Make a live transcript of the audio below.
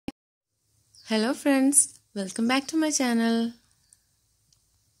Hello friends, welcome back to my channel.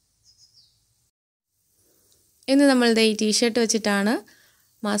 ഇന്ന് നമ്മൾ ഈ ടീ-ഷർട്ട് വെച്ചിട്ടാണ്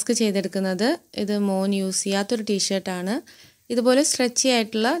മാസ്ക് ചെയ്തെടുക്കുന്നത്. ഇത് മോൻ യൂസ് ചെയ്യാത്തൊരു ടീ-ഷർട്ട് ആണ്. ഇതുപോലെ സ്ട്രെച്ചി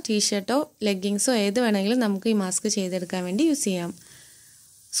ആയിട്ടുള്ള ടീ-ഷർട്ടോ ലെഗ്ഗിങ്സോ ഏത് വേണമെങ്കിലും നമുക്ക് ഈ മാസ്ക് ചെയ്തെടുക്കാൻ വേണ്ടി യൂസ് ചെയ്യാം.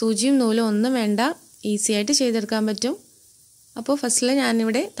 സൂചിയും നൂലും ഒന്നും വേണ്ട, ഈസി ആയിട്ട് ചെയ്തെടുക്കാൻ പറ്റും. അപ്പോൾ ഫസ്റ്റിൽ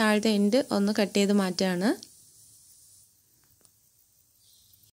ഞാനിവിടെ താഴത്തെ എൻഡ് ഒന്ന് കട്ട് ചെയ്ത് മാറ്റാണ്.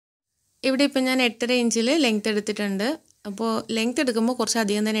 ഇവിടെ ഇപ്പോൾ ഞാൻ 8.5 ഇഞ്ചിൽ ലെങ്ത് എടുത്തിട്ടുണ്ട്. അപ്പോൾ ലെങ്ത് എടുക്കുമ്പോൾ കുറച്ച്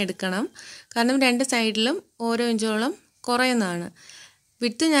അധികം തന്നെ എടുക്കണം, കാരണം രണ്ട് സൈഡിലും ഓരോ ഇഞ്ചോളം കുറയുന്നതാണ്.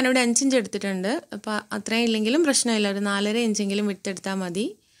 വിഡ്ത്ത് ഞാനിവിടെ 5 ഇഞ്ച് എടുത്തിട്ടുണ്ട്. അപ്പോൾ അത്രയും ഇല്ലെങ്കിലും പ്രശ്നമില്ല, ഒരു 4.5 ഇഞ്ചെങ്കിലും വിഡ്ത്ത് എടുത്താൽ മതി.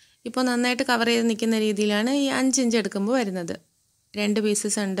 ഇപ്പോൾ നന്നായിട്ട് കവർ ചെയ്ത് നിൽക്കുന്ന രീതിയിലാണ് ഈ 5 ഇഞ്ച് എടുക്കുമ്പോൾ വരുന്നത്. 2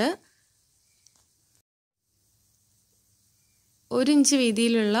 പീസസ് ഉണ്ട്. 1 ഇഞ്ച്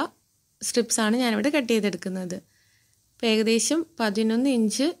വീതിയിലുള്ള സ്ട്രിപ്സാണ് ഞാനിവിടെ കട്ട് ചെയ്തെടുക്കുന്നത്. ഇപ്പോൾ ഏകദേശം 11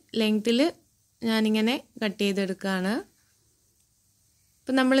 ഇഞ്ച് ലെങ്ത്തിൽ ഞാനിങ്ങനെ കട്ട് ചെയ്തെടുക്കുകയാണ്.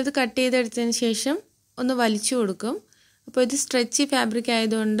 ഇപ്പം നമ്മളിത് കട്ട് ചെയ്തെടുത്തതിന് ശേഷം ഒന്ന് വലിച്ചു കൊടുക്കും. അപ്പോൾ ഇത് സ്ട്രെച്ചി ഫാബ്രിക്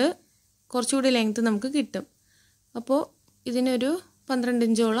ആയതുകൊണ്ട് കുറച്ചുകൂടി ലെങ്ത്ത് നമുക്ക് കിട്ടും. അപ്പോൾ ഇതിനൊരു 12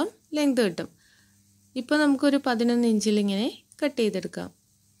 ഇഞ്ചോളം ലെങ്ത്ത് കിട്ടും. ഇപ്പോൾ നമുക്കൊരു 11 ഇഞ്ചിലിങ്ങനെ കട്ട് ചെയ്തെടുക്കാം.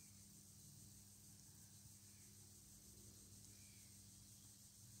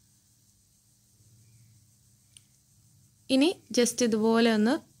 ഇനി ജസ്റ്റ് ഇതുപോലെ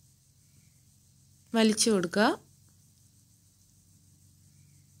ഒന്ന് വലിച്ചു കൊടുക്കുക.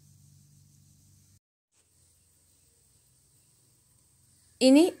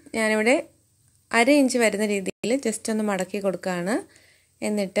 ഇനി ഞാനിവിടെ 1/2 ഇഞ്ച് വരുന്ന രീതിയിൽ ജസ്റ്റ് ഒന്ന് മടക്കി കൊടുക്കുകയാണ്.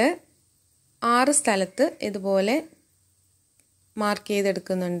 എന്നിട്ട് 6 സ്ഥലത്ത് ഇതുപോലെ മാർക്ക്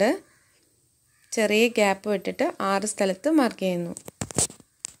ചെയ്തെടുക്കുന്നുണ്ട്. ചെറിയ ഗ്യാപ്പ് വിട്ടിട്ട് 6 സ്ഥലത്ത് മാർക്ക് ചെയ്യുന്നു.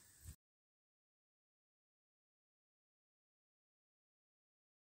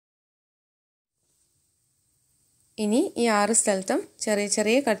 ഇനി ഈ 6 സ്ഥലത്തും ചെറിയ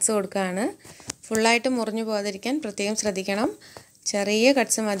ചെറിയ കട്ട്സ് കൊടുക്കുകയാണ്. ഫുള്ളായിട്ട് മുറിഞ്ഞു പോകാതിരിക്കാൻ പ്രത്യേകം ശ്രദ്ധിക്കണം. ചെറിയ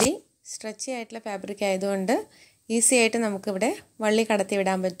കട്ട്സ് മതി. സ്ട്രെച്ചി ആയിട്ടുള്ള ഫാബ്രിക് ആയതുകൊണ്ട് ഈസി ആയിട്ട് നമുക്കിവിടെ വള്ളി കടത്തി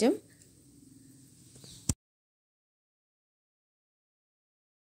വിടാൻ പറ്റും.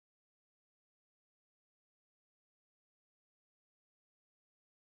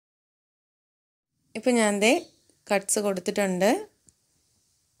 ഇപ്പം ഞാൻ ദേ കട്ട്സ് കൊടുത്തിട്ടുണ്ട്.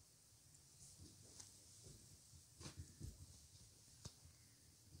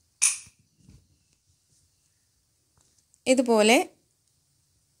 ഇതുപോലെ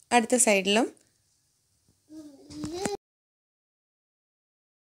അടുത്ത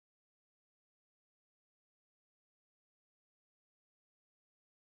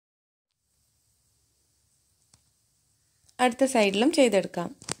സൈഡിലും ചെയ്തെടുക്കാം.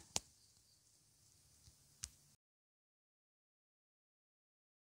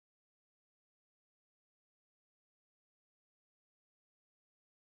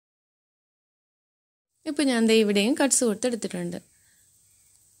 ഇപ്പോൾ ഞാൻ ദേ ഇവിടെയും കട്ട്സ് കൊടുത്തെടുത്തിട്ടുണ്ട്.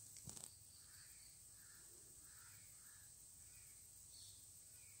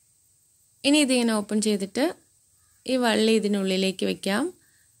 ഇനി ഇതിങ്ങനെ ഓപ്പൺ ചെയ്തിട്ട് ഈ വള്ളി ഇതിനുള്ളിലേക്ക് വെക്കാം.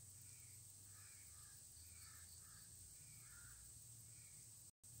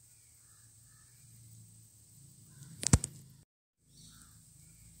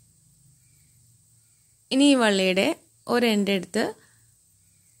 ഇനി ഈ വള്ളിയുടെ ഒരു എൻഡ് എടുത്ത്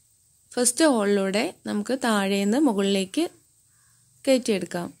ഫസ്റ്റ് ഹോളിലൂടെ നമുക്ക് താഴേന്ന് മുകളിലേക്ക്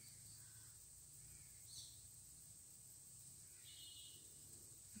കയറ്റിയെടുക്കാം.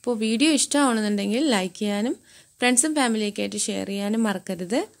 അപ്പോൾ വീഡിയോ ഇഷ്ടമാണെന്നുണ്ടെങ്കിൽ ലൈക്ക് ചെയ്യാനും ഫ്രണ്ട്സും ഫാമിലിയൊക്കെ ആയിട്ട് ഷെയർ ചെയ്യാനും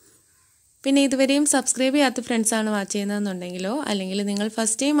മറക്കരുത്. പിന്നെ ഇതുവരെയും സബ്സ്ക്രൈബ് ചെയ്യാത്ത ഫ്രണ്ട്സാണ് വാച്ച് ചെയ്യുന്നതെന്നുണ്ടെങ്കിലോ, അല്ലെങ്കിൽ നിങ്ങൾ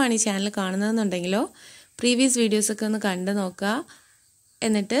ഫസ്റ്റ് ടൈമാണ് ഈ ചാനൽ കാണുന്നതെന്നുണ്ടെങ്കിലോ പ്രീവിയസ് വീഡിയോസൊക്കെ ഒന്ന് കണ്ടു നോക്കുക.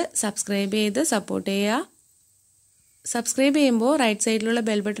 എന്നിട്ട് സബ്സ്ക്രൈബ് ചെയ്ത് സപ്പോർട്ട് ചെയ്യുക. സബ്സ്ക്രൈബ് ചെയ്യുമ്പോൾ റൈറ്റ് സൈഡിലുള്ള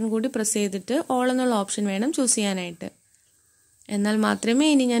ബെൽ ബട്ടൺ കൂടി പ്രസ് ചെയ്തിട്ട് ഓൾ എന്നുള്ള ഓപ്ഷൻ വേണം ചൂസ് ചെയ്യാനായിട്ട്. എന്നാൽ മാത്രമേ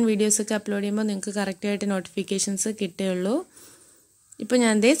ഇനി ഞാൻ വീഡിയോസൊക്കെ അപ്ലോഡ് ചെയ്യുമ്പോൾ നിങ്ങൾക്ക് കറക്റ്റായിട്ട് നോട്ടിഫിക്കേഷൻസ് കിട്ടുകയുള്ളൂ. ഇപ്പോൾ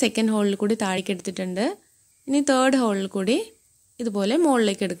ഞാൻ ദേ സെക്കൻഡ് ഹോളിൽ കൂടി താഴേക്ക് എടുത്തിട്ടുണ്ട്. ഇനി തേർഡ് ഹോളിൽ കൂടി ഇതുപോലെ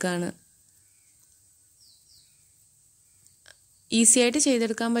മുകളിലേക്ക് എടുക്കുകയാണ്. ഈസി ആയിട്ട്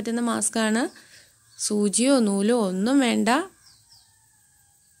ചെയ്തെടുക്കാൻ പറ്റുന്ന മാസ്കാണ്. സൂചിയോ നൂലോ ഒന്നും വേണ്ട.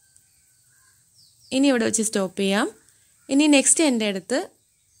 ഇനി ഇവിടെ വെച്ച് സ്റ്റോപ്പ് ചെയ്യാം. ഇനി നെക്സ്റ്റ് എൻ്റെ അടുത്ത്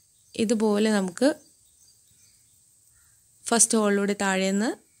ഇതുപോലെ നമുക്ക് ഫസ്റ്റ് ഹോളിലൂടെ താഴേന്ന്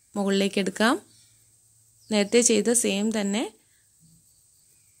മുകളിലേക്ക് എടുക്കാം. നേരത്തെ ചെയ്ത സെയിം തന്നെ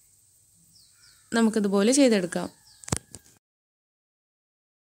നമുക്കിതുപോലെ ചെയ്തെടുക്കാം.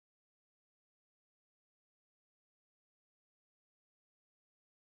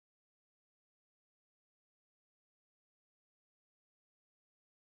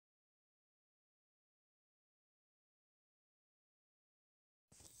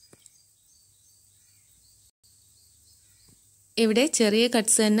 ഇവിടെ ചെറിയ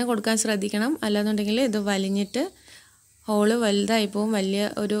കട്ട്സ് തന്നെ കൊടുക്കാൻ ശ്രദ്ധിക്കണം, അല്ലാന്നുണ്ടെങ്കിൽ ഇത് വലിഞ്ഞിട്ട് ഹോള് വലുതായി പോവും, വലിയ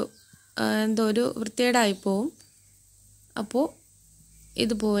ഒരു എന്തോ ഒരു വൃത്തികേടായി പോവും. അപ്പോൾ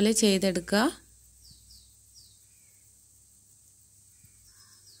ഇതുപോലെ ചെയ്തെടുക്കുക.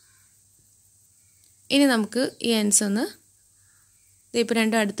 ഇനി നമുക്ക് ഈ എൻഡ്സ് ഒന്ന് ഇപ്പോൾ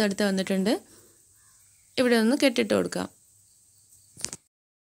രണ്ടും അടുത്തടുത്ത് വന്നിട്ടുണ്ട്, ഇവിടെ ഒന്ന് കെട്ടിട്ട് കൊടുക്കാം.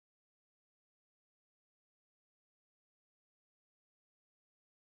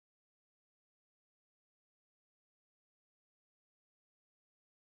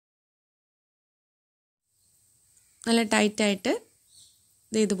 നല്ല ടൈറ്റായിട്ട്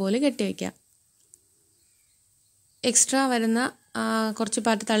ഇതുപോലെ കെട്ടി വയ്ക്കാം. എക്സ്ട്രാ വരുന്ന കുറച്ച്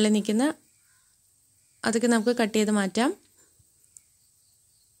പാർട്ട് തള്ളി നിൽക്കുന്ന അതൊക്കെ നമുക്ക് കട്ട് ചെയ്ത് മാറ്റാം.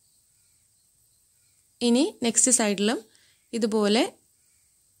 ഇനി നെക്സ്റ്റ് സൈഡിലും ഇതുപോലെ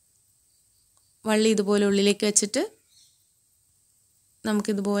വള്ളി ഇതുപോലെ ഉള്ളിലേക്ക് വെച്ചിട്ട്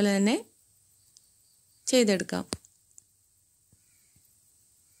നമുക്കിതുപോലെ തന്നെ ചെയ്തെടുക്കാം.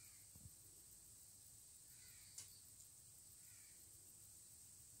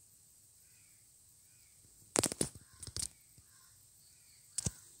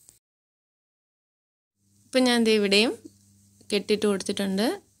 ഇപ്പം ഞാൻ ഇവിടെയും കെട്ടിയിട്ട് കൊടുത്തിട്ടുണ്ട്.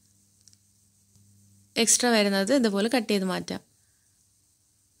 എക്സ്ട്രാ വരുന്നത് ഇതുപോലെ കട്ട് ചെയ്ത് മാറ്റാം.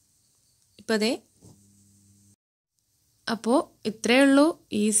 അപ്പോൾ ഇത്രയേ ഉള്ളൂ,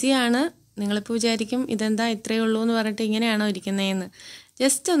 ഈസിയാണ്. നിങ്ങളിപ്പോൾ വിചാരിക്കും ഇതെന്താ ഇത്രയേ ഉള്ളൂ എന്ന് പറഞ്ഞിട്ട് ഇങ്ങനെയാണോ ഇരിക്കുന്നതെന്ന്.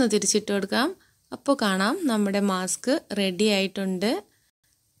 ജസ്റ്റ് ഒന്ന് തിരിച്ചിട്ട് കൊടുക്കാം. അപ്പോൾ കാണാം നമ്മുടെ മാസ്ക് റെഡി ആയിട്ടുണ്ട്.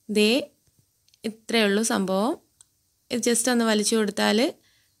 ഇത്രയേ ഉള്ളൂ സംഭവം. ഇത് ജസ്റ്റ് ഒന്ന് വലിച്ചു കൊടുത്താൽ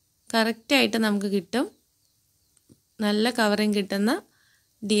കറക്റ്റായിട്ട് നമുക്ക് കിട്ടും. നല്ല കവറിങ് കിട്ടുന്ന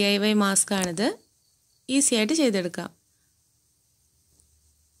DIY മാസ്കാണിത്. ഈസി ആയിട്ട് ചെയ്തെടുക്കാം.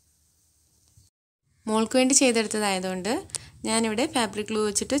 മോൾക്ക് വേണ്ടി ചെയ്തെടുത്തതായതുകൊണ്ട് ഞാനിവിടെ ഫാബ്രിക് ഗ്ലൂ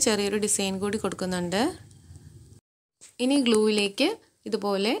വെച്ചിട്ട് ചെറിയൊരു ഡിസൈൻ കൂടി കൊടുക്കുന്നുണ്ട്. ഇനി ഗ്ലൂവിലേക്ക്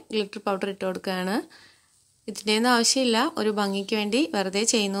ഇതുപോലെ ഗ്ലിറ്റർ പൗഡർ ഇട്ട് കൊടുക്കുകയാണ്. ഇതിൻ്റെയൊന്നും ആവശ്യമില്ല, ഒരു ഭംഗിക്ക് വേണ്ടി വെറുതെ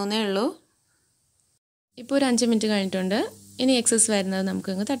ചെയ്യുന്നേ ഉള്ളൂ. ഇപ്പോൾ ഒരു 5 മിനിറ്റ് കഴിഞ്ഞിട്ടുണ്ട്. ഇനി എക്സസ് വരുന്നത്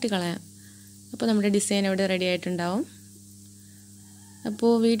നമുക്കങ്ങ് തട്ടിക്കളയാം. അപ്പോൾ നമ്മുടെ ഡിസൈൻ ഇവിടെ റെഡി ആയിട്ടുണ്ടാവും. അപ്പോൾ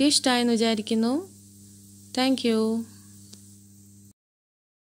വീഡിയോ ഇഷ്ടമായെന്ന് വിചാരിക്കുന്നു. Thank you.